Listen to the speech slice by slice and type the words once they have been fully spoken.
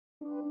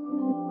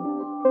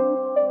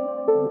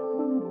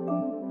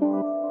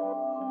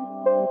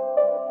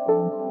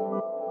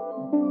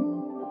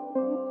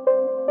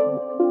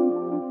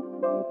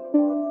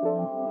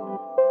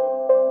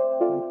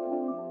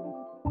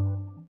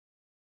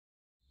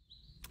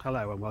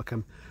Hello and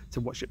welcome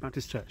to Watchet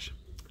Baptist Church.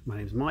 My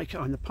name is Mike,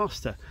 I'm the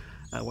pastor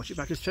at Watchet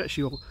Baptist Church.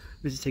 You're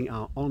visiting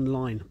our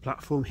online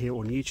platform here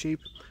on YouTube.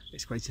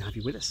 It's great to have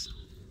you with us.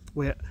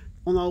 We're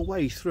on our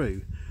way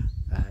through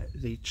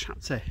the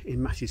chapter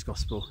in Matthew's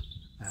Gospel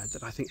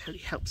that I think really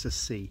helps us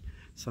see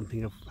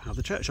something of how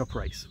the church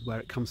operates,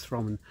 where it comes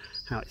from and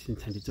how it's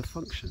intended to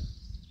function.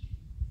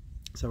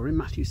 So we're in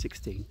Matthew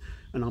 16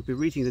 and I'll be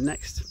reading the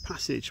next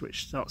passage,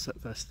 which starts at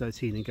verse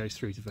 13 and goes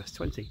through to verse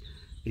 20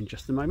 in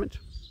just a moment.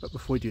 But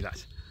before we do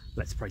that,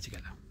 let's pray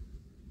together.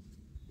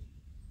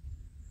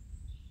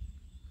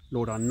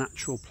 Lord, our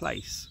natural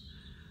place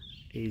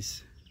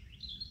is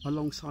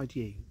alongside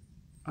you,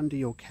 under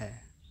your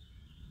care,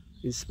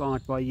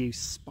 inspired by you,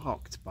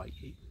 sparked by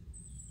you.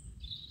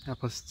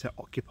 Help us to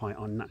occupy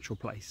our natural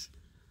place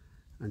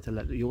and to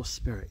let your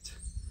Spirit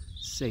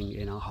sing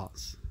in our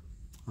hearts.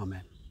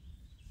 Amen.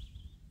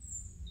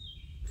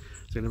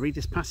 So I'm going to read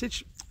this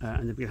passage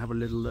and then we're going to have a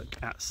little look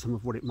at some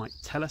of what it might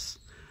tell us.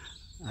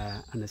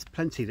 And there's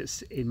plenty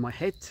that's in my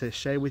head to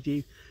share with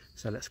you,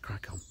 so let's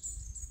crack on.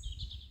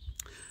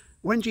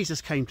 When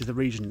Jesus came to the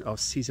region of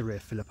Caesarea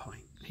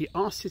Philippi, he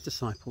asked his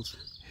disciples,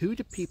 "Who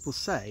do people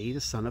say the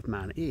Son of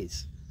Man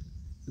is?"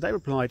 They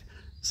replied,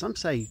 "Some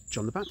say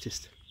John the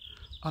Baptist,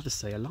 others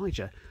say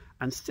Elijah,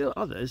 and still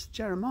others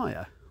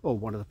Jeremiah or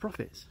one of the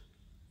prophets."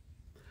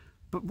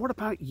 "But what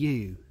about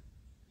you?"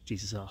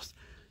 Jesus asked.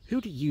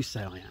 "Who do you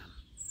say I am?"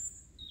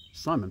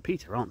 Simon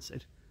Peter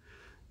answered,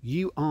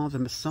 "You are the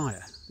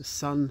Messiah, the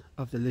Son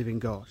of the living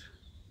God."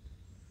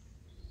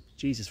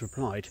 Jesus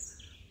replied,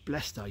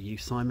 "Blessed are you,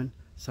 Simon,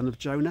 son of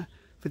Jonah,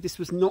 for this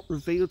was not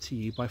revealed to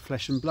you by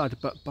flesh and blood,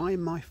 but by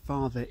my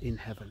Father in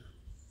heaven.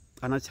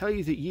 And I tell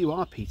you that you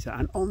are Peter,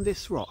 and on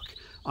this rock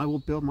I will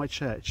build my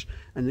church,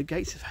 and the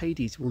gates of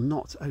Hades will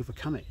not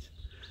overcome it.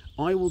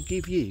 I will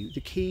give you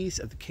the keys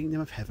of the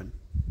kingdom of heaven.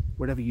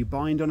 Whatever you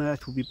bind on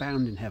earth will be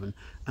bound in heaven,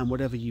 and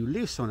whatever you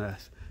loose on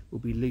earth will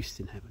be loosed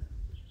in heaven."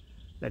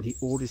 Then he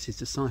orders his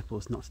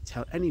disciples not to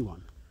tell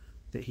anyone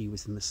that he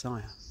was the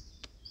Messiah.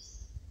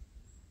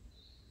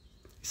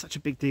 It's such a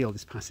big deal,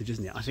 this passage,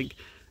 isn't it? I think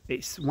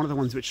it's one of the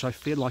ones which I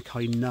feel like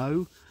I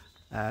know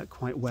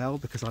quite well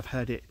because I've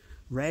heard it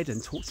read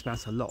and talked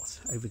about a lot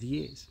over the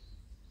years.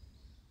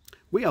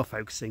 We are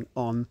focusing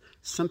on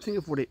something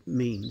of what it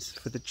means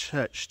for the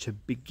church to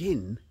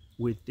begin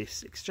with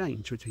this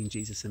exchange between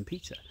Jesus and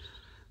Peter.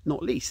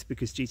 Not least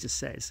because Jesus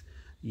says,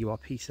 "You are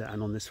Peter,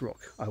 and on this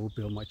rock I will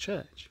build my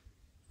church."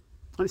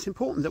 And it's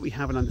important that we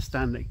have an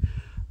understanding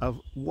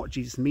of what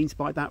Jesus means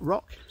by that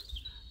rock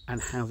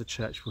and how the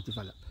church will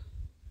develop.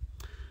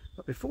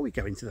 But before we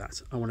go into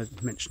that, I want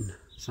to mention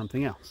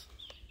something else.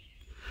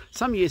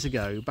 Some years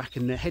ago, back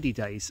in the heady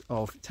days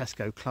of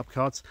Tesco club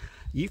cards,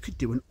 you could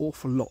do an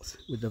awful lot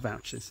with the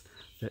vouchers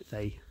that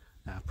they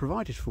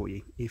provided for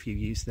you if you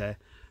used their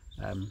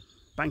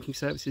banking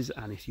services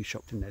and if you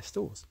shopped in their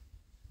stores.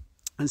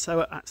 And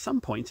so at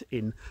some point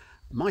in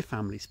my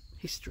family's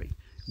history,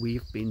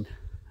 we've been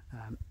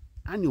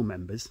annual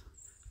members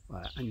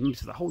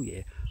for the whole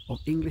year of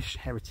English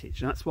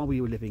Heritage, and that's while we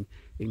were living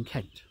in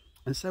Kent.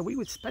 And so we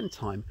would spend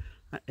time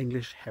at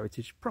English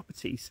Heritage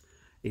properties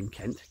in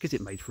Kent because it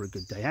made for a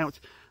good day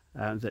out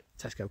that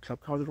Tesco club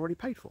card had already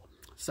paid for.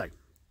 So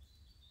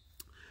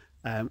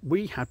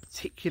we had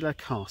particular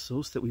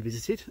castles that we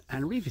visited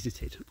and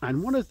revisited,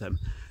 and one of them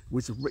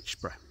was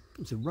Richborough. It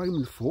was a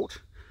Roman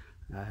fort.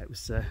 It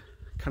was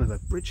kind of a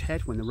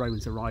bridgehead when the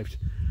Romans arrived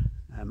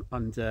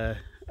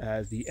under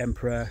the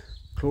Emperor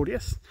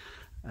Claudius,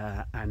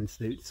 and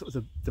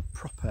the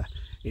proper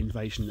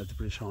invasion of the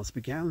British Isles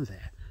began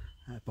there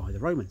by the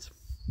Romans.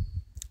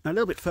 Now, a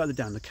little bit further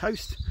down the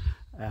coast,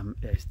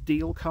 there's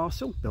Deal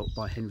Castle, built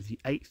by Henry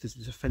VIII as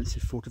a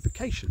defensive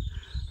fortification.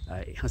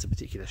 It has a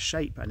particular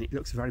shape and it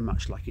looks very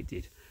much like it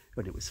did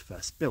when it was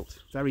first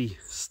built. Very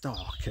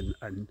stark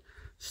and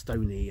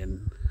stony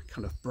and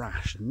kind of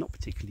brash and not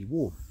particularly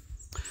warm.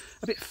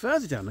 A bit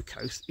further down the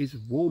coast is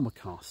Walmer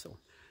Castle,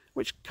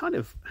 which kind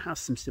of has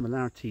some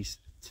similarities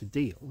to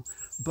Deal,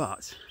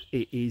 but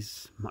it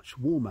is much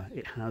warmer.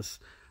 It has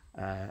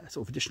sort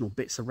of additional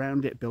bits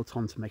around it built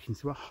on to make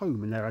into a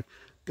home, and there are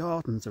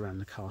gardens around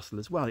the castle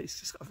as well. It's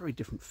just got a very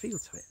different feel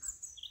to it.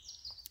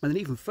 And then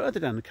even further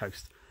down the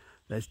coast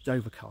there's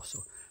Dover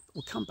Castle.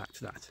 We'll come back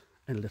to that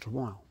in a little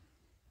while.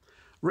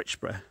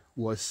 Richborough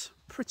was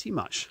pretty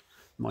much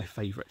my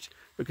favourite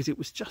because it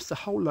was just a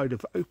whole load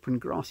of open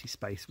grassy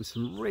space with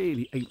some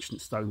really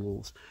ancient stone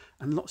walls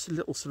and lots of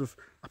little sort of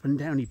up and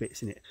downy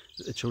bits in it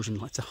that the children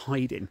like to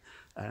hide in,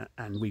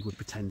 and we would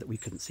pretend that we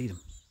couldn't see them.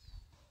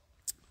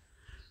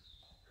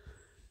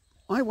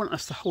 I want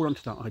us to hold on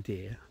to that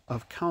idea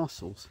of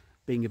castles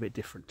being a bit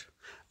different,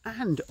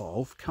 and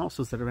of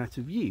castles that are out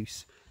of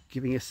use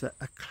giving us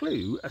a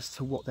clue as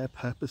to what their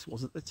purpose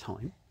was at the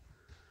time,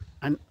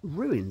 and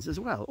ruins as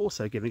well,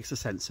 also giving us a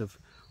sense of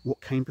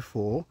what came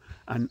before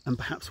and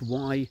perhaps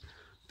why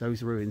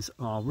those ruins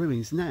are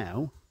ruins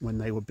now when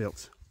they were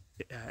built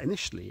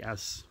initially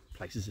as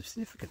places of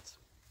significance.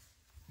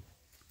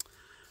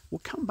 We'll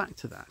come back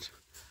to that.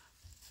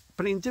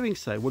 But in doing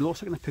so, we're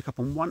also going to pick up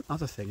on one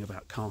other thing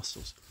about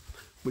castles,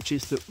 which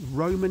is that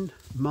Roman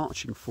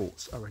marching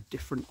forts are a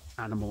different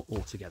animal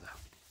altogether.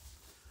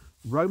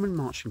 Roman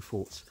marching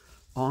forts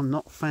are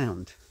not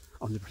found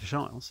on the British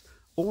Isles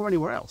or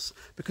anywhere else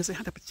because they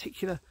had a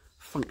particular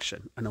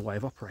function and a way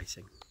of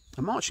operating.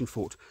 A marching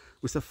fort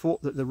was the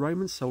fort that the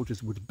Roman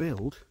soldiers would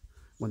build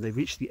when they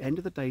reached the end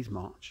of the day's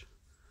march,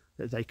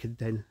 that they could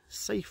then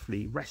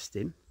safely rest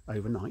in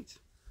overnight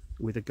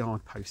with a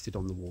guard posted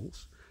on the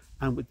walls,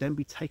 and would then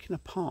be taken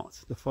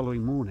apart the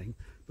following morning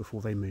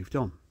before they moved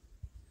on.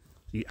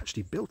 You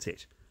actually built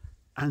it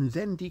and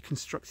then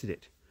deconstructed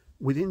it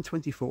within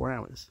 24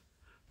 hours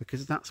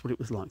because that's what it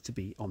was like to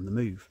be on the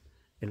move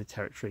in a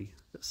territory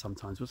that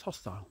sometimes was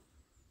hostile.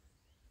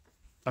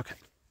 Okay,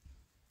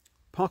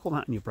 park all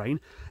that in your brain.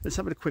 Let's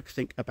have a quick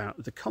think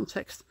about the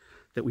context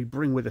that we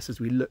bring with us as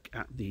we look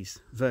at these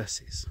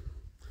verses.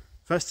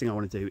 First thing I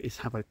want to do is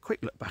have a quick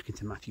look back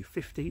into Matthew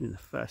 15 in the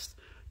first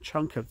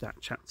chunk of that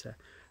chapter,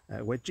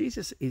 where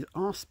Jesus is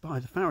asked by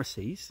the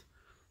Pharisees.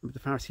 The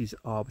Pharisees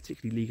are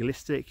particularly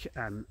legalistic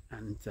and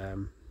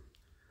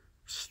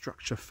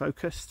structure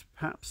focused,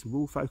 perhaps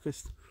rule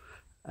focused,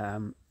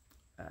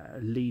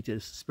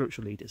 leaders,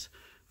 spiritual leaders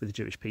for the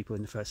Jewish people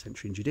in the first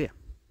century in Judea.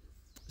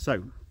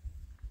 So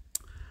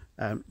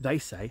they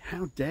say,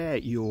 how dare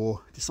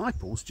your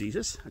disciples,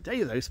 Jesus, how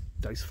dare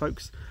those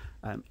folks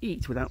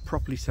eat without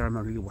properly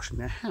ceremonially washing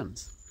their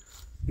hands?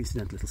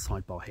 Incidental little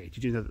sidebar here.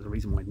 Did you know that the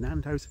reason why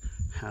Nando's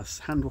has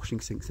hand washing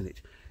sinks in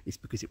it is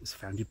because it was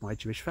founded by a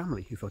Jewish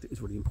family who felt it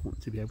was really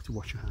important to be able to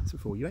wash your hands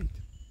before you ate?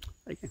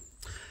 There you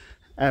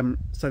go.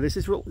 So there's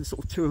this real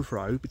sort of to and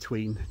fro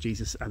between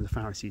Jesus and the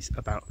Pharisees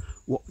about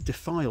what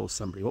defiles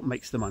somebody, what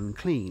makes them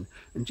unclean.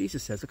 And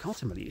Jesus says, look,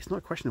 ultimately, it's not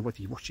a question of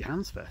whether you wash your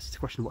hands first, it's a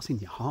question of what's in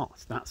your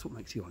heart. That's what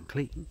makes you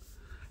unclean.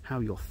 How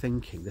you're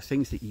thinking, the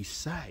things that you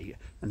say,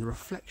 and the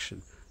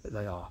reflection that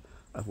they are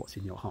of what's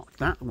in your heart.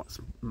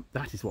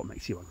 That is what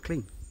makes you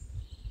unclean.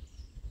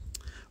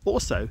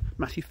 Also,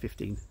 Matthew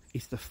 15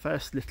 is the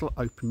first little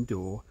open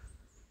door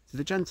to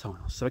the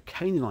Gentiles. So a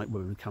Canaanite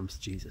woman comes to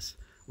Jesus,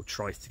 or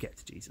tries to get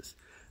to Jesus,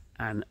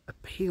 and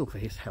appeal for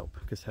his help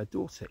because her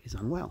daughter is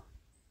unwell.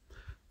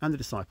 And the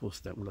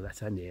disciples don't want to let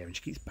her near, and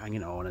she keeps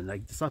banging on, and the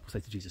disciples say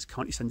to Jesus,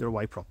 can't you send her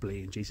away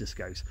properly? And Jesus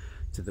goes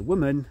to the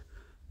woman,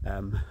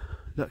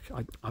 look,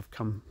 I've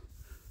come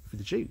for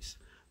the Jews,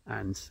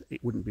 and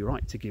it wouldn't be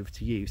right to give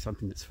to you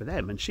something that's for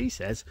them. And she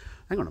says,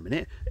 hang on a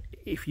minute,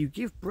 if you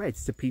give bread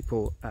to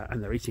people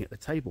and they're eating at the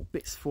table,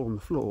 bits fall on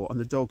the floor and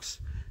the dogs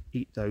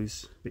eat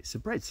those bits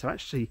of bread. So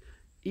actually,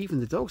 even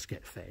the dogs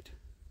get fed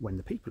when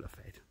the people are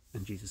fed.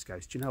 And Jesus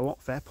goes, do you know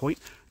what, fair point,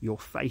 your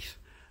faith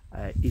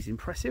is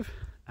impressive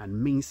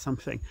and means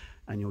something,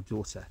 and your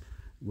daughter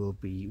will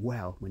be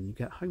well when you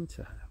get home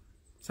to her.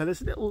 So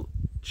there's a little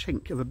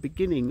chink of a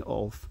beginning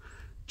of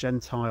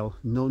Gentile,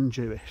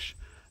 non-Jewish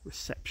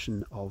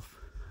reception of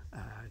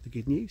the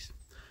good news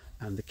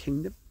and the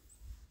kingdom.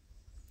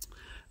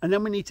 And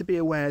then we need to be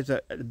aware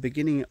that at the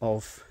beginning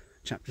of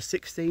chapter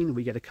 16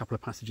 we get a couple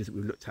of passages that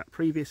we've looked at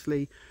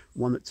previously.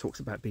 One that talks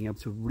about being able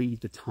to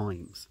read the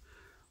times.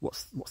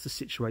 What's the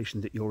situation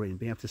that you're in,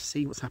 being able to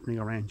see what's happening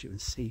around you and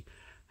see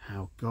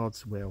how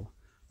God's will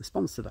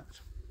responds to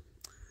that.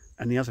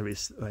 And the other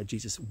is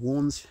Jesus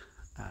warns,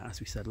 as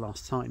we said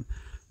last time,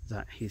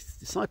 that his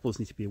disciples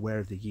need to be aware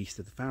of the yeast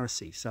of the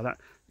Pharisees. So that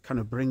kind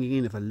of bringing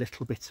in of a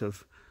little bit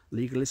of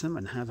legalism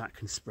and how that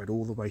can spread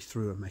all the way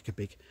through and make a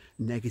big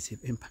negative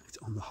impact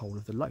on the whole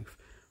of the loaf.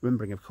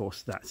 Remembering, of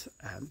course, that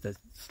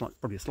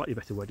probably a slightly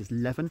better word is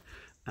leaven,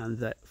 and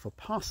that for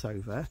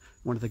Passover,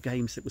 one of the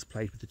games that was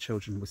played with the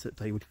children was that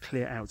they would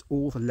clear out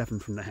all the leaven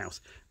from the house.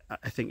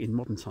 I think in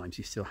modern times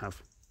you still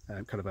have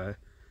kind of a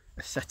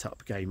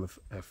set-up game of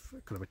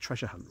kind of a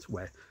treasure hunt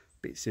where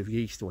bits of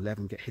yeast or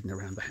leaven get hidden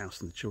around the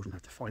house and the children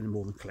have to find them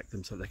all and collect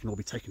them so they can all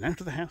be taken out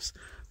of the house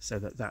so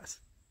that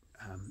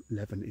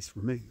leaven is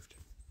removed.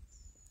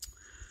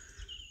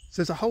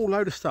 So there's a whole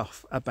load of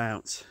stuff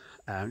about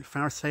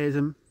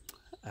Pharisaism.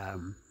 I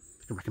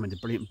can recommend a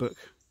brilliant book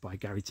by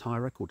Gary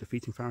Tyrer called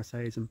Defeating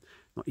Pharisaism.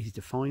 Not easy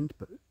to find,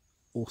 but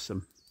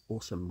awesome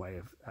way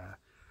of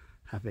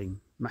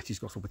having Matthew's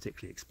Gospel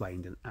particularly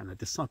explained, and a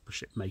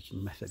discipleship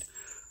making method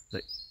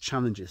that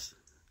challenges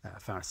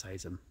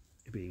Pharisaism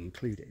being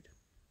included.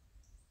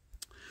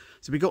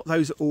 So we got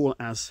those all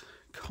as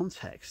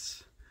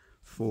contexts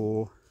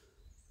for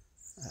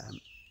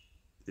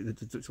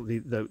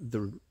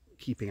the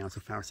keeping out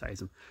of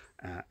Pharisaism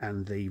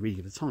and the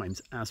reading of the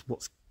times as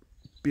what's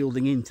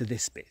building into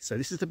this bit. So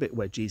this is the bit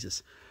where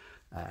Jesus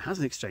has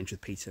an exchange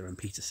with Peter, and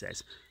Peter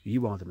says,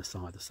 you are the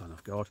Messiah, the Son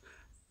of God.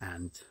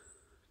 And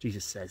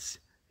Jesus says,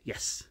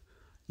 yes,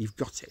 you've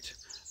got it.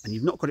 And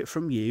you've not got it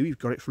from you, you've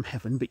got it from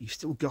heaven, but you've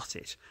still got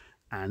it.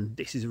 And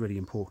this is really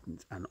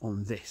important. And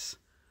on this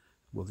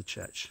will the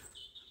church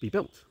be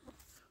built.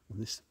 On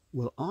this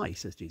will I,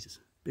 says Jesus,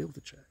 build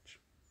the church.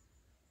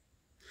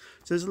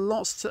 So there's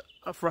lots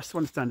for us to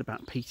understand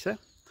about Peter.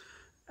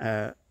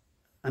 And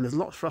there's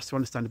lots for us to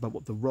understand about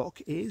what the rock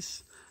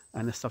is.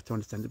 And there's stuff to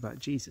understand about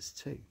Jesus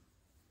too.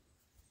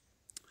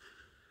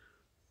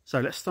 So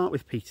let's start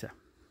with Peter.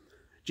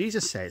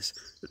 Jesus says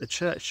that the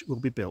church will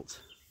be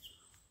built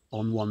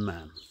on one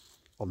man,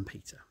 on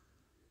Peter.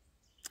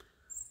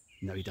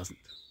 No, he doesn't.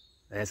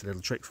 There's a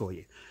little trick for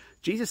you.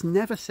 Jesus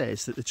never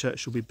says that the church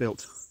shall be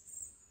built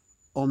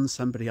on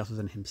somebody other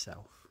than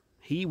himself.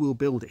 He will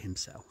build it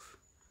himself.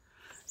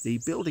 The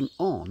building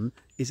on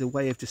is a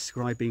way of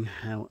describing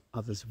how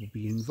others will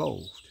be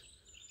involved.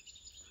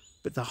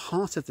 But the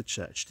heart of the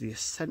church, the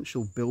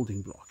essential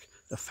building block,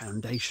 the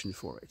foundation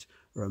for it,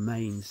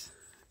 remains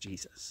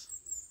Jesus.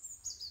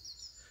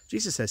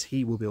 Jesus says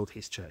he will build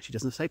his church. He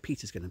doesn't say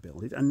Peter's going to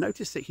build it. And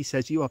notice that he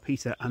says, you are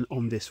Peter, and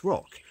on this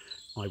rock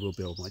I will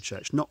build my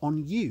church. Not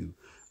on you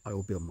I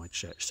will build my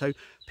church. So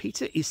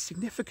Peter is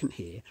significant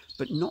here,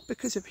 but not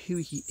because of who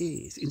he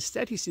is.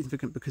 Instead, he's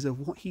significant because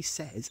of what he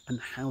says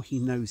and how he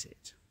knows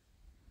it.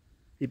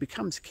 He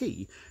becomes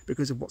key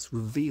because of what's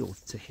revealed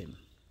to him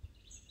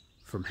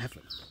from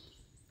heaven.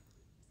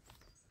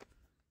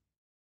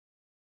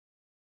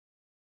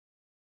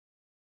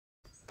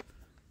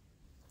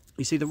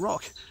 You see, the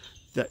rock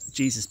that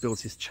Jesus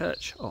builds his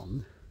church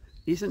on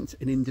isn't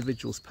an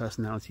individual's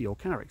personality or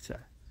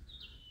character,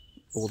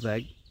 or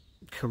their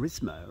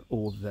charisma,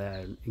 or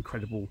their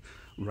incredible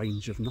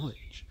range of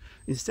knowledge.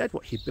 Instead,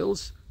 what he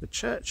builds the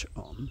church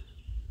on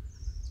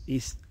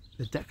is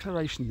the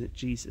declaration that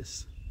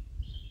Jesus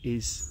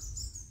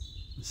is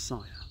Messiah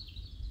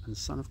and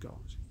Son of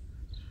God.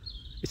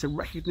 It's a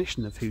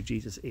recognition of who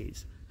Jesus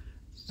is,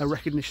 a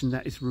recognition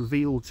that is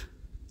revealed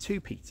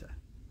to Peter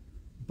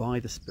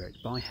by the Spirit,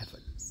 by heaven.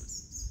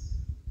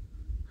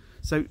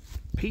 So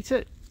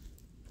Peter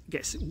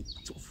gets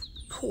sort of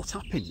caught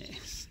up in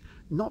this,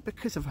 not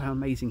because of how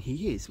amazing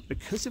he is, but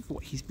because of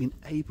what he's been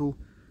able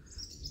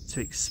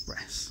to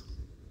express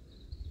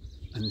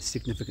and the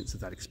significance of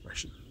that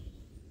expression.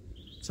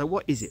 So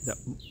what is it that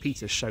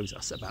Peter shows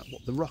us about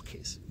what the rock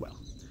is? Well,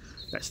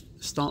 let's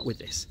start with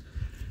this.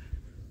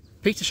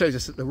 Peter shows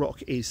us that the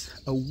rock is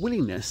a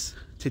willingness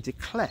to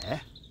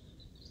declare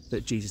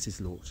that Jesus is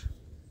Lord.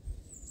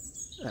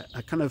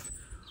 A kind of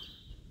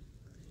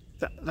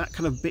that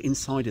kind of bit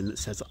inside him that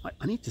says,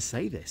 I need to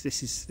say this.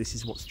 This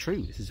is what's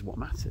true. This is what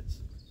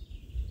matters.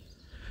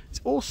 It's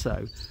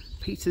also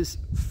Peter's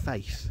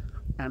faith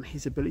and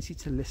his ability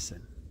to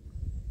listen.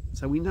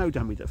 So we know,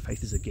 don't we, that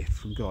faith is a gift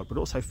from God, but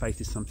also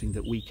faith is something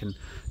that we can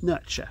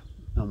nurture.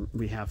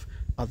 We have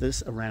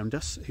others around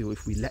us who,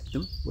 if we let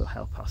them, will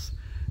help us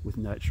with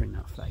nurturing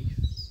that faith.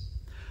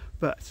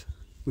 But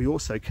we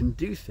also can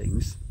do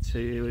things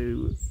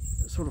to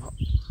sort of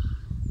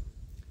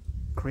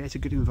create a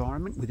good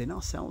environment within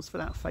ourselves for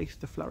that faith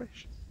to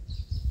flourish.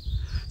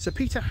 So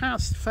Peter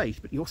has faith,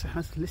 but he also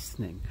has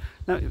listening.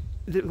 Now,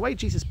 the way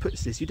Jesus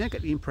puts this, you don't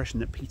get the impression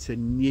that Peter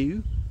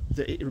knew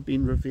that it had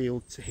been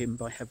revealed to him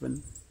by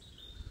heaven.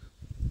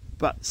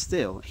 But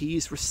still, he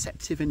is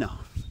receptive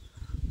enough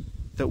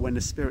that when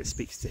the Spirit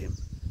speaks to him,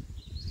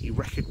 he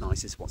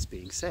recognises what's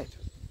being said.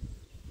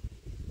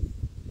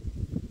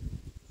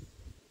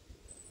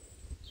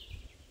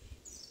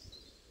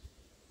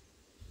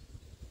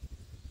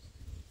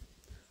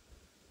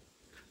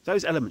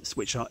 Those elements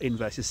which are in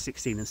verses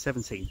 16 and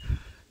 17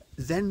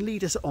 then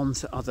lead us on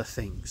to other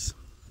things.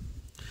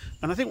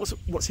 And I think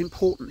what's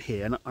important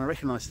here, and I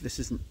recognise that this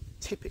isn't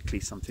typically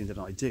something that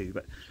I do,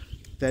 but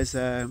there's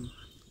an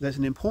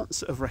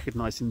importance of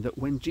recognising that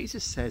when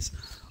Jesus says,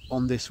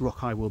 on this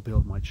rock I will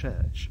build my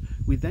church,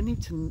 we then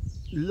need to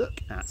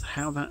look at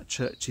how that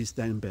church is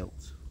then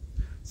built.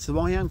 So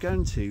I am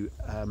going to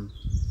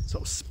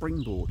sort of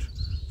springboard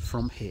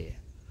from here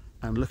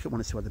and look at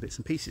one or two other bits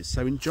and pieces.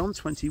 So in John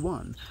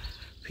 21,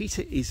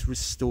 Peter is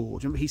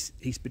restored. Remember,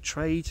 he's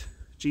betrayed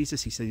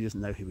Jesus. He said he doesn't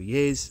know who he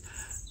is.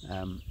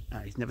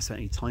 He's never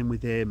spent any time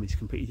with him. He's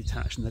completely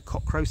detached. And the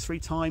cock crows 3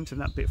 times, and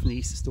that bit from the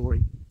Easter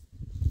story.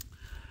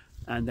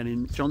 And then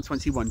in John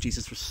 21,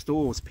 Jesus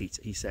restores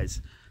Peter. He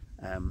says,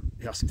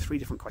 he asks him 3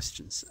 different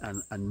questions.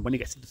 And when he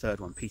gets to the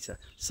third one, Peter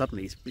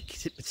suddenly is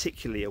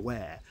particularly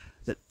aware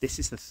that this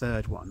is the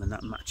third one, and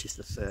that matches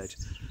the third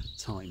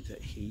time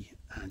that he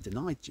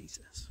denied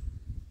Jesus.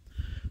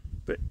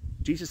 But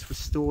Jesus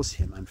restores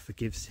him and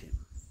forgives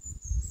him.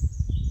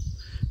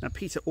 Now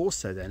Peter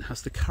also then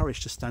has the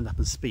courage to stand up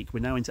and speak.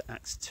 We're now into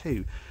Acts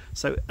 2.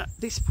 So at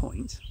this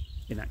point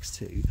in Acts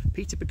 2,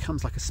 Peter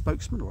becomes like a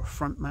spokesman or a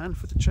front man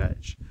for the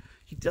church.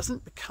 He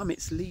doesn't become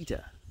its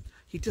leader.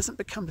 He doesn't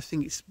become the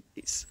thing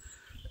it's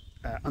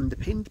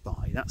underpinned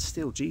by. That's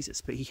still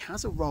Jesus. But he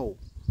has a role.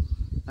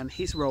 And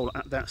his role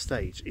at that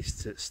stage is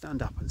to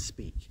stand up and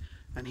speak.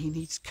 And he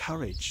needs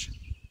courage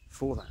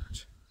for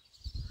that.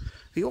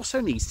 He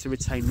also needs to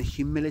retain the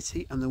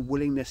humility and the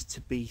willingness to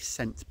be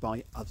sent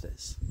by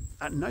others.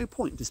 At no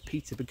point does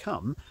Peter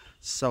become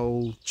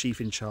sole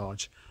chief in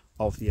charge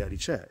of the early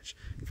church.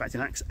 In fact,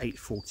 in Acts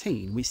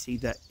 8:14, we see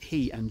that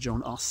he and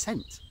John are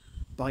sent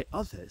by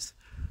others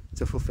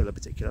to fulfill a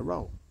particular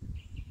role.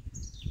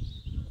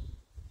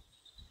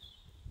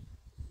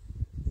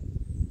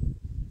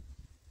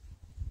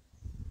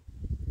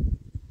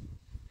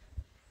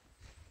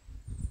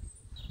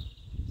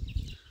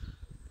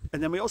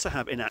 And then we also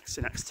have in Acts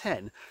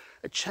 10,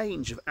 a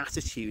change of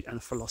attitude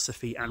and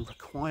philosophy and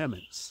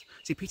requirements.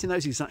 See, Peter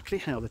knows exactly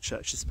how the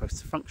church is supposed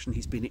to function.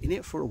 He's been in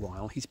it for a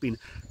while. He's been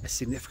a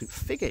significant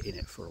figure in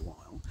it for a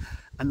while.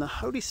 And the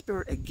Holy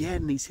Spirit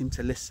again needs him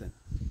to listen.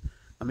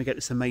 And we get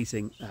this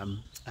amazing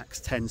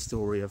Acts 10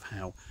 story of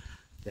how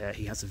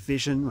he has a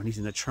vision when he's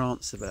in a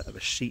trance of a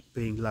sheep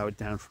being lowered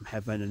down from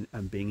heaven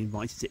and being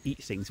invited to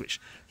eat things which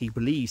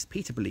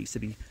Peter believes to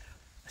be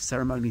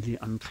ceremonially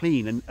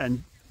unclean.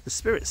 And the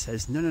Spirit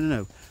says,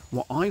 no,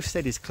 what I've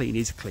said is clean.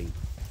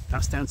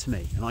 That's down to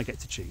me, and I get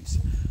to choose,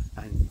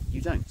 and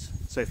you don't.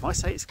 So if I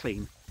say it's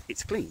clean,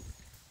 it's clean.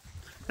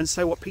 And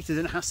so what Peter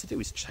then has to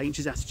do is change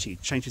his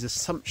attitude, change his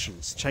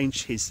assumptions,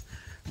 change his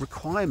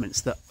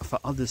requirements that for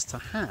others to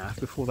have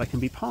before they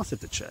can be part of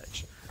the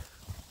church.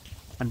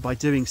 And by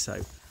doing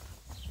so,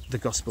 the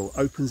gospel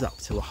opens up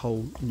to a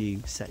whole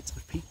new set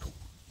of people.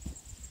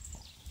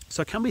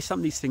 So can we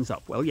sum these things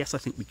up? Well, yes, I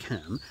think we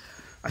can.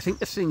 I think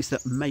the things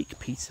that make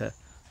Peter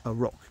a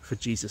rock for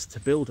Jesus to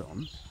build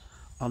on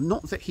are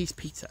not that he's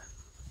Peter,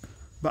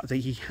 but that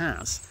he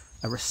has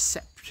a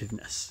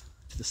receptiveness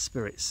to the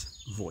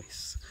Spirit's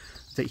voice,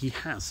 that he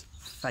has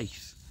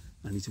faith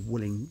and is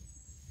willing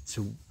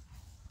to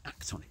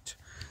act on it,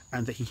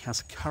 and that he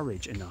has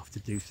courage enough to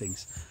do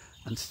things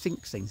and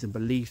think things and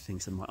believe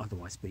things that might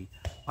otherwise be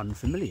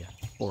unfamiliar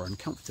or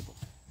uncomfortable.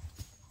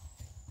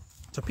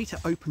 So Peter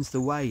opens the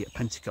way at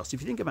Pentecost.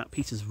 If you think about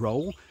Peter's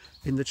role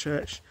in the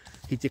church,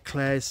 he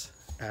declares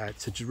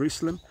to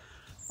Jerusalem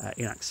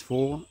in Acts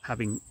 4,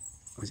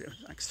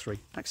 Acts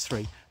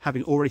 3,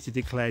 having already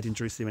declared in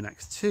Jerusalem in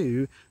Acts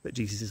 2 that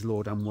Jesus is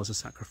Lord and was a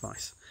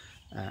sacrifice,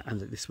 and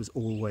that this was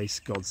always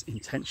God's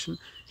intention.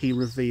 He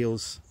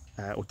reveals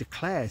or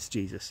declares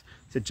Jesus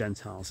to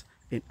Gentiles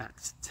in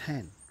Acts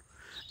 10.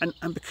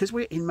 And because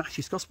we're in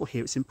Matthew's Gospel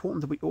here, it's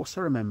important that we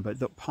also remember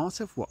that part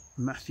of what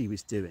Matthew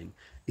is doing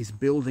is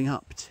building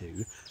up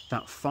to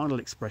that final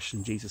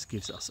expression Jesus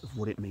gives us of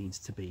what it means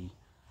to be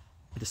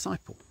a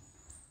disciple,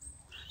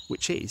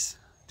 which is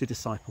to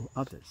disciple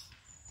others.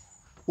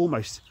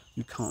 Almost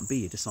you can't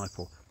be a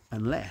disciple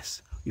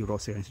unless you're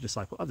also going to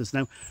disciple others.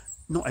 Now,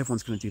 not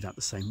everyone's going to do that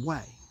the same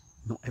way.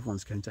 Not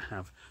everyone's going to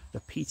have the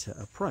Peter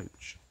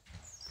approach.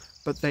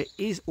 But there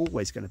is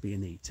always going to be a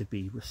need to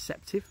be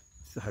receptive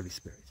to the Holy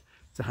Spirit,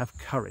 to have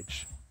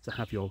courage, to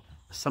have your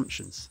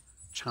assumptions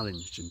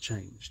challenged and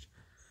changed,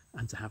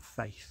 and to have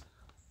faith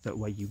that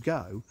where you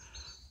go,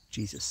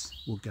 Jesus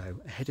will go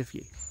ahead of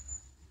you.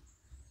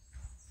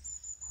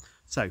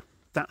 So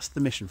that's the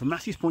mission. From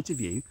Matthew's point of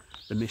view,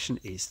 the mission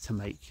is to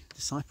make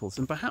disciples.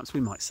 And perhaps we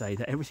might say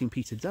that everything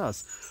Peter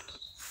does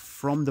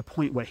from the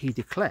point where he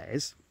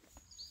declares,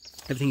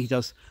 everything he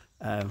does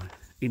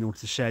in order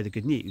to share the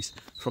good news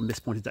from this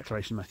point of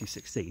declaration in Matthew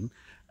 16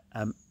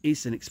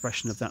 is an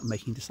expression of that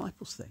making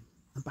disciples thing.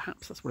 And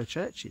perhaps that's what a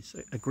church is,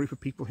 a group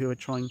of people who are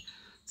trying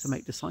to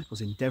make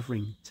disciples,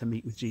 endeavouring to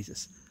meet with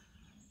Jesus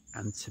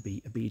and to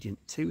be obedient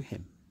to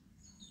him.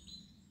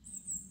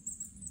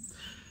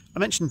 I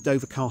mentioned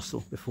Dover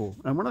Castle before,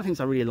 and one of the things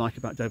I really like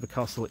about Dover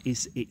Castle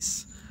is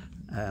its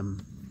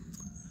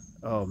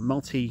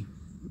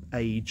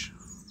multi-age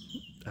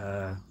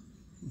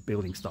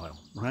building style,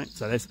 right?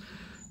 So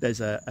there's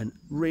a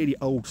really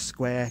old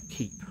square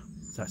keep,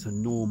 so that's a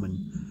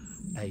Norman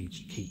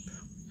age keep.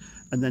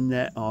 And then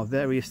there are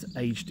various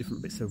age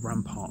different bits of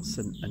ramparts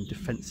and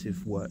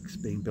defensive works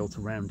being built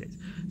around it.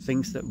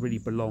 Things that really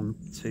belong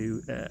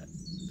to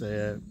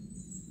the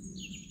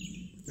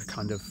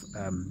kind of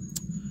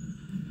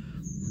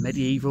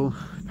medieval,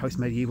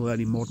 post-medieval,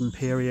 early modern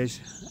period.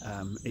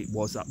 It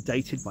was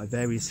updated by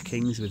various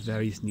kings with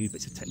various new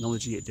bits of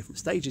technology at different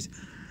stages.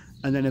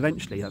 And then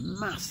eventually a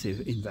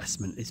massive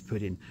investment is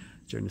put in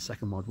during the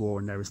Second World War,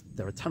 and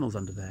there are tunnels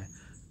under there,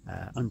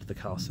 under the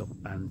castle,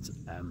 and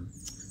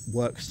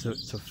works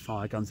to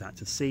fire guns out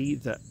to sea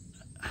that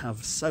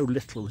have so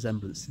little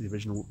resemblance to the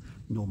original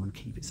Norman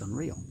keep, it's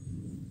unreal.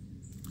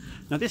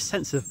 Now this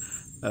sense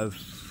of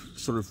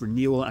sort of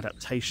renewal,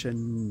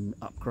 adaptation,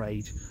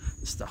 upgrade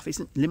stuff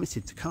isn't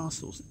limited to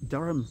castles.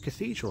 Durham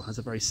Cathedral has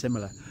a very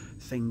similar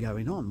thing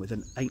going on with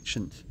an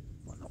ancient,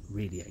 well not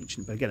really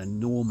ancient, but again a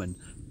Norman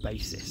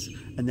basis,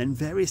 and then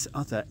various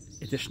other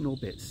additional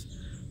bits,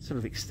 sort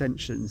of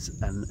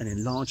extensions and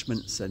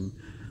enlargements and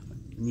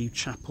new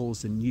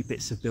chapels and new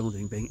bits of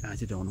building being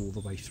added on all the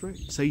way through.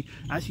 So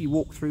as you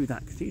walk through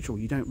that cathedral,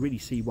 you don't really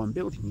see one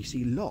building, you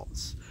see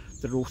lots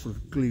that are all sort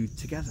of glued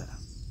together.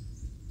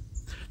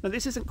 Now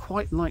this isn't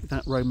quite like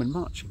that Roman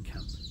marching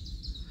camp,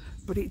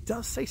 but it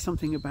does say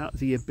something about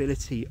the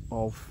ability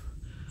of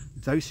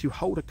those who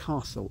hold a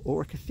castle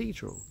or a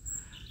cathedral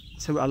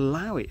to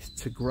allow it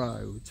to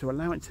grow, to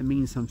allow it to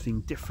mean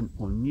something different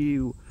or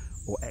new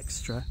or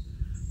extra,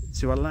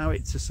 to allow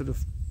it to sort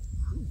of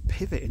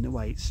pivot in the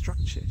way it's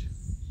structured.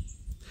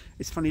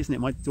 It's funny, isn't it?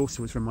 My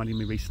daughter was reminding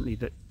me recently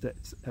that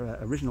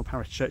original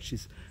parish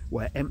churches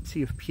were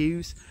empty of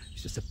pews.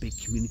 It's just a big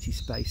community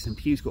space, and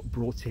pews got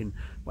brought in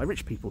by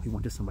rich people who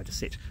wanted somewhere to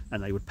sit,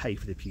 and they would pay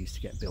for the pews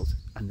to get built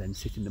and then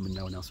sit in them when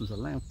no one else was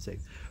allowed to.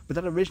 But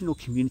that original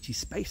community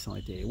space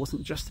idea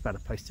wasn't just about a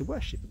place to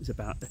worship. It was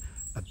about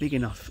a big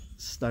enough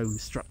stone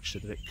structure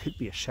that it could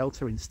be a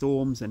shelter in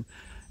storms, and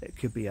it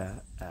could be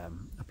a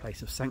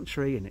place of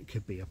sanctuary, and it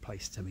could be a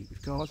place to meet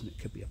with God, and it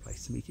could be a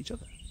place to meet each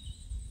other.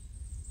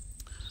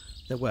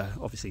 There were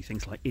obviously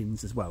things like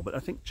inns as well, but I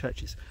think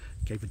churches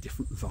gave a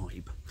different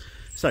vibe.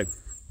 So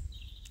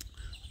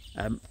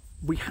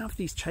we have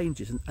these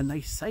changes, and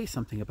they say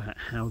something about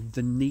how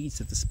the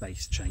needs of the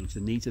space change, the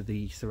needs of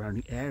the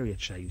surrounding area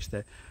change,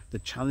 the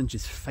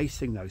challenges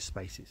facing those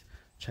spaces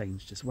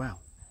changed as well.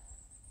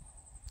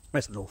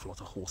 There's an awful lot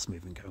of horse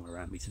moving going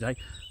around me today.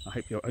 I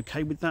hope you're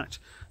okay with that.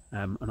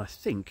 And I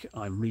think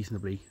I'm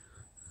reasonably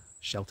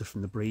sheltered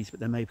from the breeze,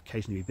 but there may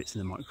occasionally be bits in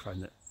the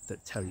microphone that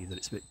tell you that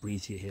it's a bit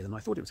breezier here than I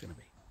thought it was going to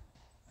be.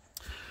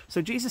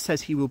 So Jesus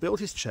says he will build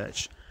his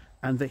church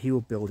and that he will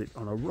build it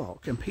on a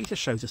rock. And Peter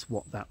shows us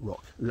what that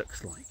rock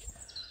looks like.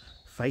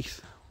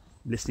 Faith,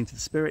 listening to the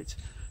Spirit,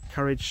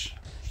 courage,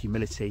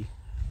 humility,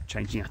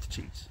 changing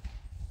attitudes.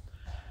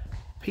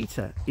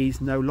 Peter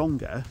is no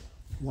longer,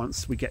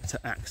 once we get to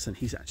Acts and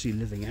he's actually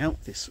living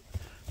out this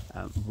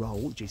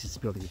role, Jesus is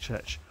building a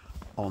church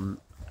on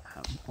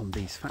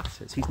these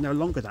factors. He's no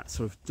longer that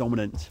sort of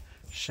dominant,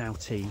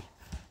 shouty,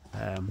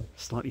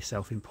 slightly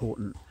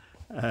self-important,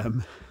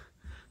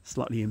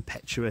 slightly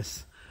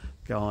impetuous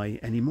guy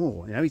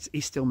anymore. You know,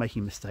 he's still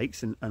making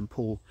mistakes, and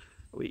Paul,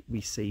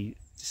 we see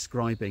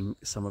describing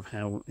some of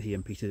how he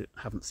and Peter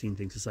haven't seen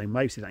things the same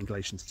way. We see that in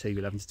Galatians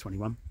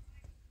 2:11-21.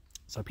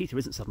 So Peter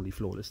isn't suddenly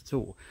flawless at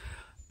all,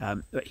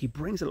 but he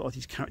brings a lot of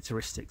these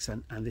characteristics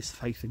and this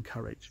faith and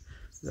courage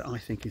that I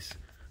think is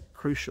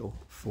crucial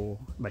for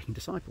making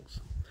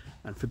disciples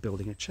and for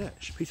building a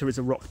church. Peter is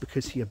a rock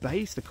because he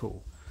obeys the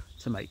call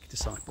to make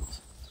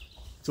disciples.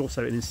 It's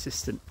also an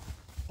insistent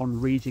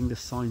on reading the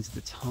signs of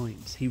the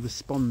times. He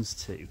responds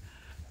to,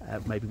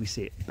 maybe we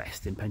see it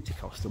best in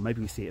Pentecost, or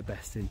maybe we see it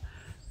best in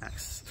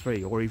Acts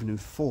 3 or even in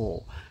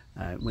 4,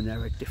 when there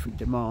are different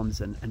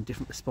demands and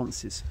different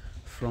responses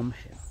from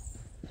him.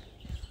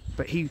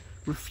 But he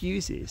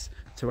refuses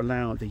to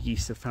allow the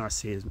use of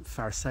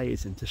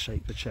Pharisaism to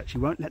shape the church. He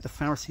won't let the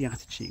Pharisee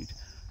attitude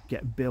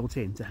get built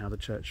into how the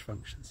church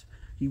functions.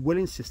 He will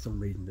insist on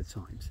reading the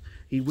times.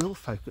 He will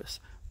focus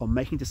on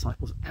making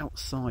disciples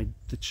outside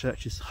the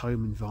church's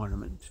home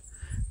environment.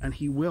 And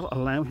he will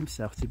allow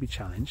himself to be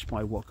challenged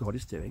by what God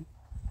is doing,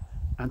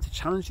 and to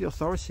challenge the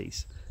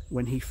authorities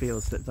when he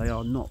feels that they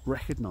are not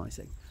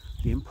recognising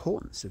the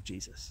importance of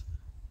Jesus.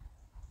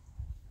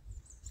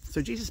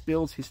 So Jesus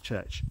builds his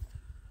church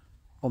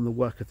on the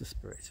work of the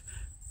Spirit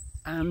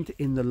and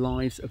in the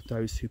lives of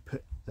those who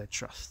put their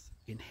trust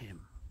in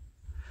him.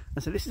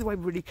 And so this is where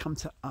we really come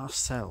to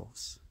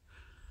ourselves.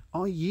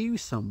 Are you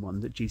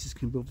someone that Jesus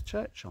can build a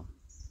church on?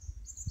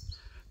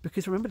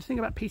 Because remember, the thing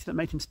about Peter that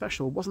made him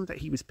special wasn't that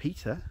he was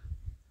Peter.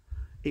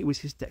 It was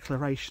his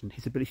declaration,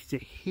 his ability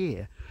to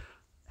hear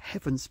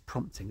heaven's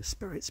prompting, the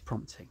Spirit's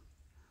prompting,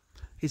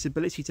 his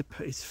ability to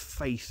put his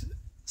faith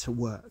to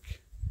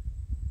work,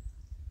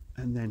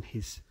 and then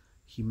his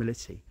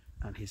humility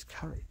and his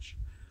courage.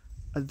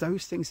 Are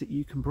those things that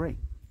you can bring?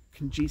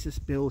 Can Jesus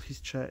build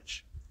his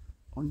church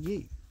on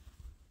you?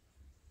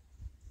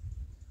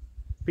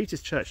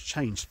 Peter's church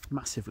changed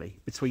massively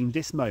between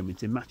this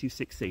moment in Matthew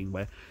 16,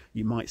 where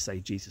you might say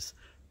Jesus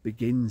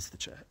begins the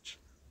church,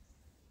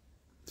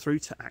 through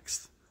to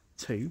Acts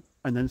 2,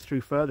 and then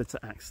through further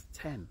to Acts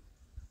 10.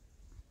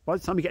 By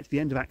the time we get to the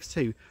end of Acts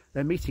 2,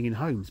 they're meeting in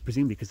homes,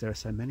 presumably because there are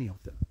so many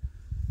of them.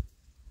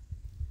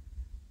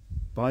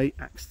 By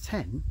Acts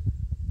 10,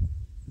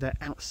 they're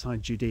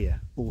outside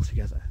Judea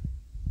altogether,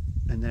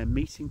 and they're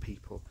meeting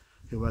people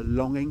who are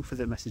longing for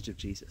the message of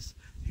Jesus,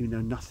 who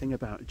know nothing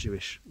about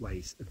Jewish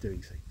ways of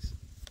doing things.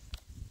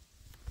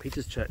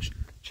 Peter's church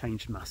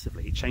changed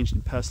massively. It changed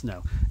in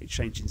personnel, it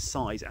changed in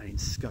size and in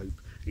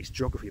scope. Its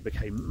geography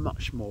became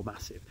much more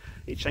massive.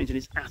 It changed in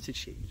its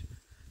attitude.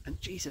 And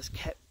Jesus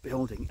kept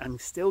building and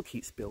still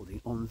keeps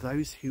building on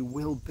those who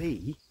will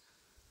be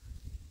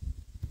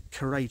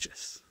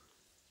courageous,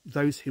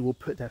 those who will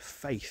put their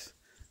faith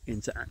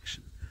into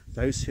action,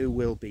 those who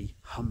will be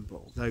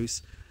humble,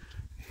 those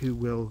who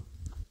will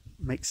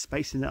make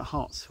space in their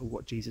hearts for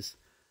what Jesus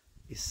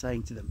is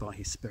saying to them by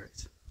his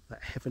Spirit,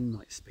 that heaven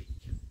might speak.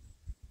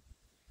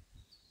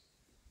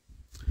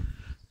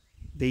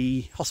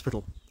 The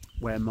hospital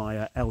where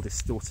my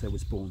eldest daughter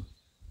was born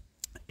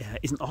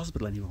isn't a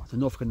hospital anymore. The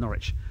Norfolk and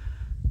Norwich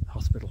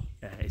Hospital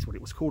is what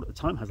it was called at the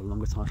time, has a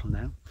longer title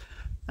now.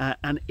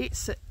 And it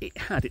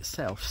had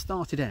itself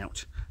started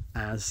out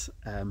as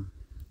an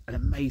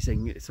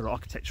amazing, sort of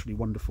architecturally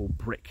wonderful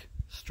brick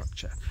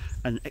structure,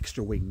 and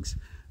extra wings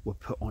were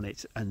put on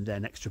it, and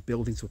then extra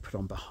buildings were put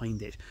on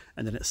behind it,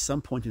 and then at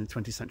some point in the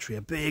 20th century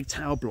a big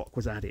tower block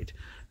was added.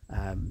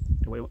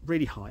 It went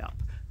really high up,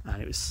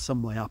 and it was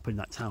some way up in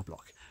that tower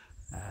block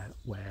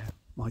where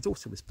my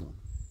daughter was born.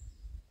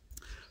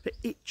 But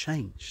it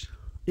changed.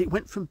 It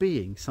went from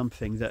being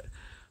something that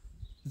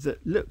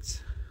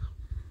looked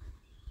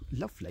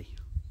lovely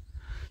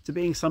to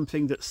being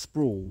something that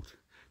sprawled,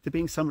 to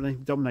being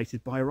something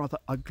dominated by a rather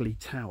ugly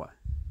tower.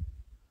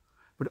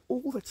 But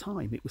all the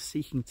time it was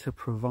seeking to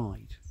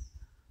provide,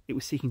 it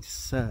was seeking to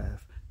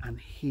serve and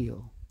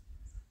heal,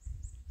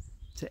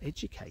 to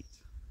educate,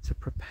 to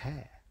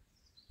prepare,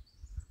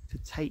 to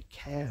take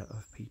care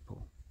of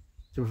people,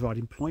 to provide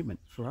employment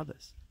for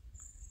others.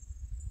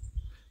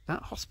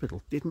 That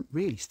hospital didn't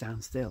really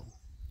stand still.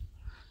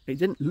 It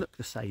didn't look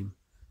the same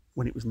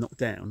when it was knocked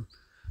down.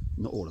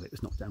 Not all of it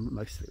was knocked down, but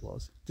most of it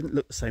was. It didn't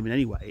look the same in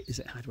any way as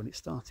it had when it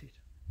started.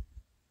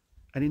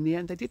 And in the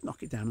end, they did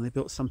knock it down, and they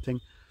built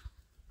something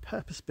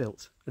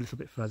purpose-built a little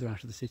bit further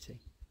out of the city.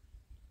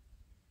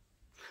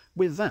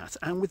 With that,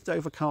 and with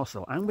Dover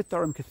Castle, and with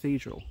Durham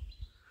Cathedral,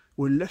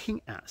 we're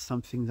looking at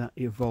something that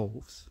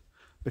evolves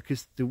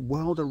because the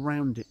world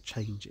around it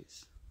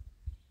changes.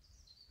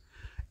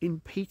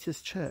 In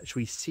Peter's church,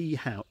 we see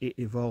how it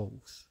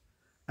evolves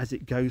as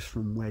it goes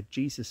from where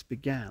Jesus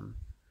began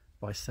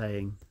by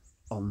saying,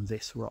 "On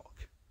this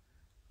rock,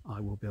 I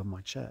will build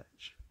my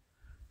church,"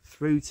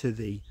 through to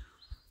the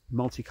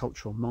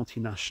multicultural,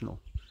 multinational,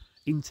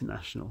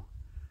 international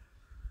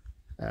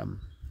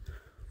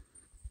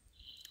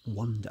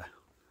wonder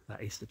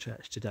that is the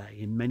church today,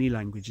 in many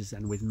languages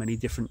and with many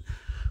different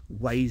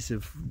ways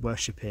of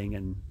worshipping,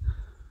 and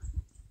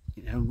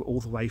all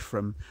the way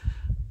from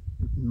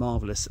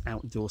marvelous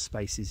outdoor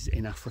spaces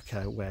in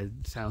Africa where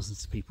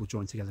thousands of people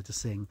join together to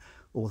sing,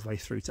 all the way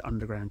through to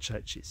underground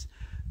churches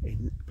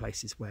in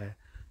places where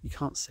you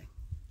can't sing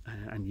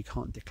and you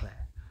can't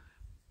declare,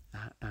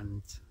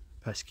 and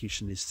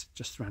persecution is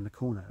just around the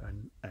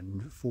corner,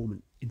 and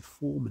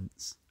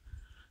informants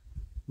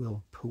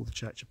will pull the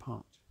church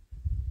apart.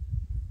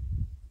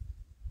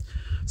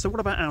 So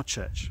what about our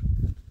church?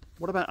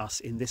 What about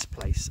us in this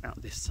place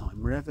at this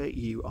time, wherever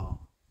you are?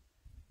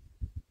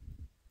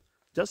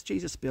 Does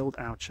Jesus build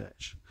our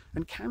church?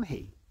 And can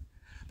he?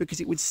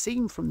 Because it would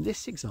seem from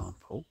this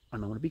example,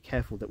 and I want to be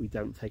careful that we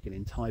don't take an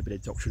entire bit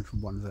of doctrine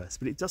from one verse,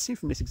 but it does seem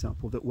from this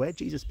example that where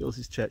Jesus builds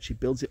his church, he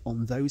builds it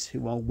on those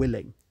who are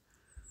willing,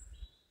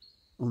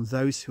 on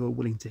those who are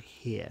willing to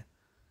hear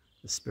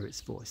the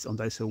Spirit's voice, on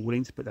those who are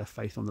willing to put their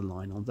faith on the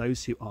line, on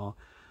those who are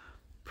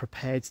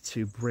prepared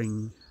to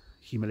bring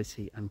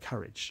humility and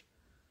courage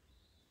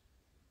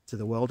to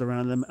the world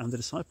around them and the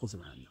disciples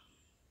around them.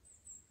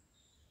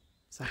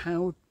 So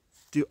how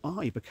do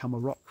I become a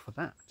rock for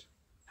that?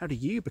 How do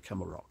you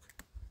become a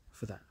rock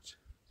for that?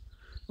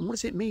 And what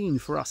does it mean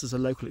for us as a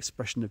local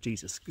expression of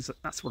Jesus? Because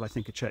that's what I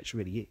think a church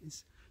really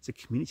is. It's a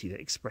community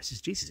that expresses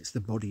Jesus. It's the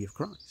body of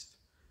Christ.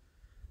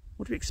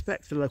 What do you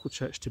expect the local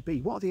church to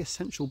be? What are the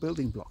essential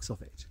building blocks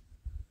of it?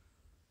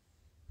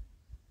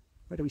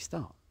 Where do we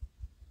start?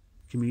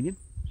 Communion,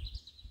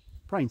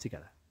 praying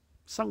together,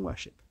 sung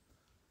worship,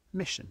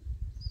 mission,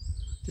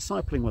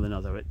 discipling one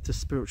another to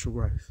spiritual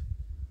growth,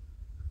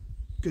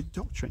 good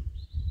doctrine,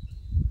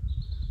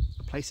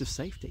 a place of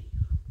safety,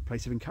 a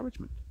place of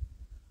encouragement.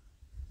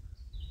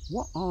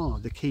 What are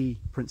the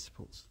key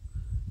principles?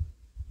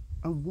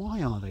 And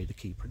why are they the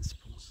key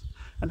principles?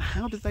 And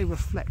how do they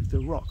reflect the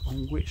rock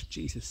on which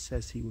Jesus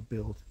says he would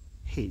build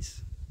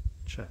his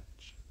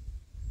church?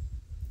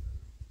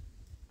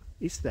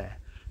 Is there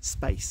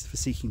space for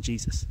seeking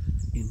Jesus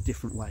in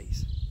different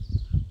ways?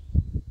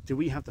 Do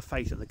we have the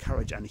faith and the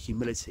courage and the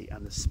humility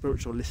and the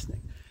spiritual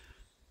listening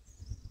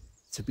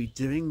to be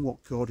doing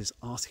what God is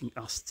asking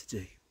us to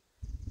do?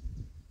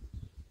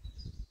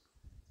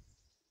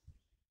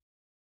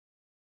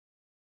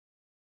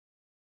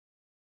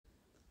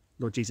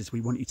 Lord Jesus, we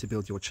want you to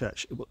build your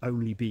church. It will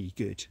only be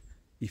good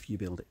if you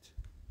build it.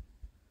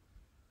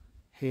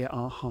 Hear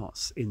our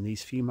hearts in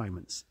these few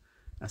moments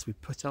as we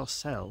put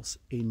ourselves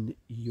in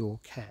your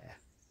care,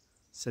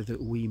 so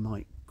that we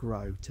might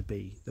grow to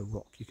be the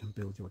rock you can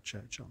build your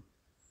church on.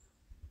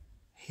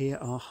 Hear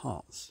our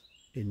hearts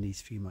in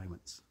these few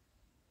moments.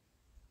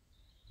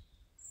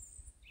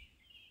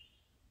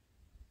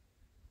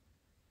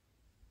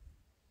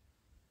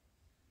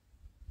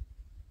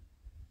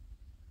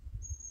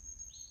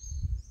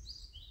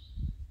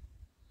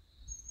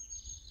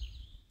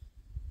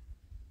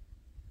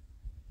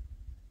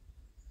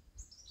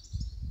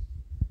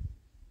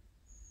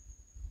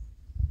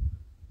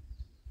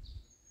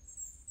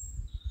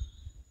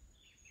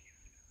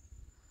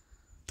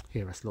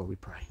 Hear us, Lord, we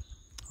pray.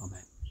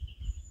 Amen.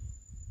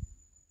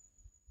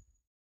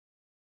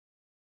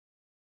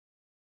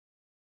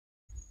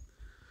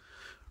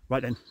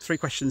 Right then, 3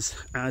 questions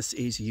as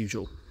is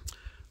usual.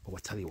 Oh, I'll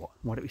tell you what,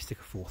 why don't we stick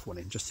a 4th one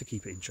in just to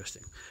keep it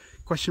interesting.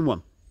 Question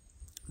 1.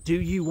 Do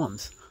you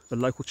want the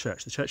local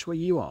church, the church where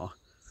you are,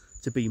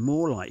 to be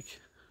more like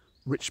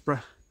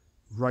Richborough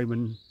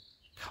Roman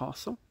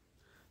Castle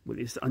with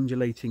its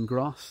undulating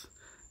grass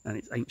and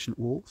its ancient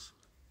walls?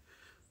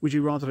 Would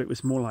you rather it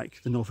was more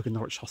like the Norfolk and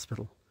Norwich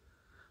Hospital,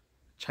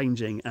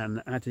 changing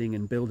and adding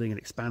and building and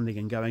expanding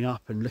and going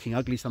up and looking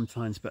ugly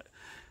sometimes, but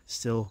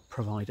still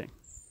providing?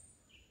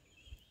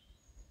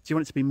 Do you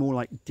want it to be more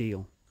like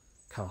Deal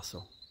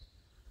Castle,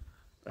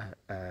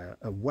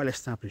 a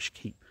well-established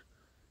keep,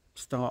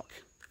 stark,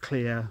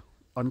 clear,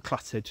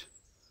 uncluttered,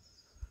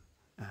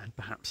 and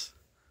perhaps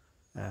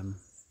a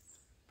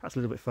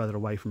little bit further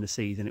away from the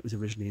sea than it was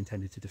originally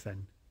intended to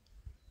defend.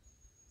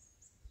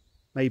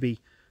 Maybe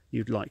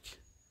you'd like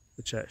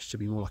the church to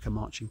be more like a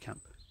marching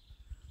camp,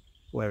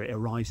 where it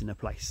arrives in a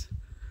place,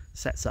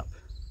 sets up,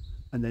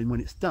 and then when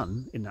it's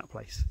done in that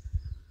place,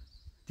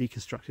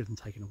 deconstructed and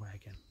taken away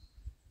again.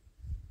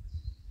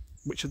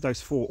 Which of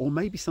those four, or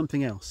maybe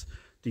something else,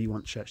 do you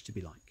want church to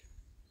be like?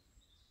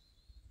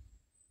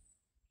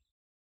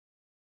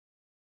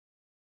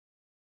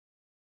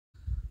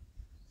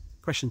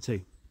 Question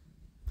 2.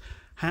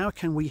 How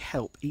can we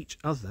help each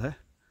other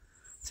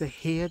to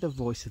hear the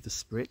voice of the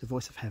Spirit, the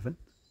voice of heaven,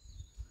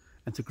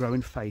 and to grow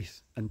in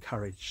faith and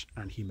courage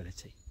and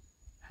humility?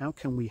 How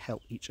can we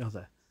help each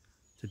other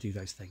to do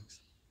those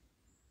things?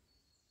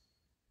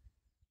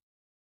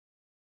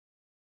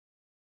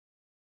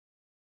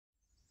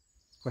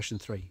 Question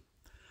 3.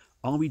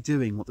 Are we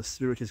doing what the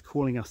Spirit is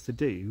calling us to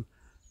do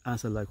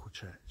as a local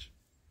church?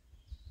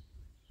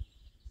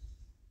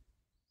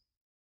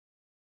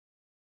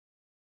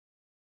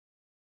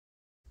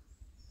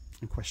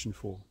 And question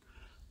 4.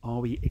 Are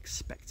we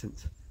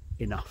expectant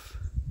enough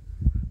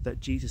that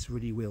Jesus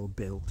really will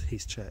build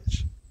his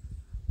church?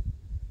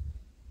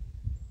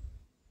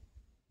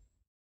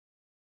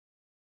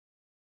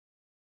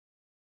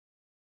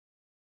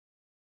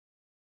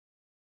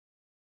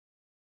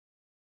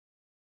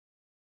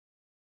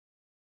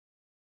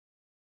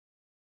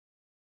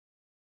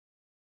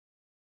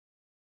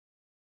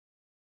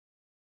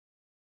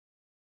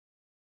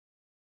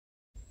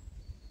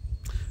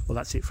 Well,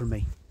 that's it from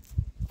me.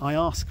 I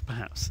ask,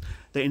 perhaps,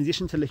 that in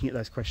addition to looking at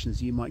those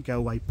questions, you might go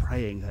away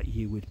praying that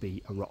you would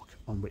be a rock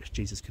on which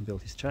Jesus can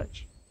build his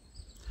church.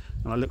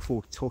 And I look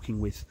forward to talking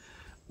with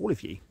all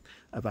of you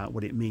about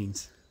what it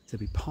means to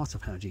be part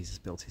of how Jesus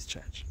built his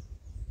church.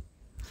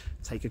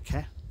 Take good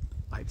care.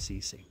 I hope to see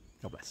you soon.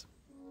 God bless.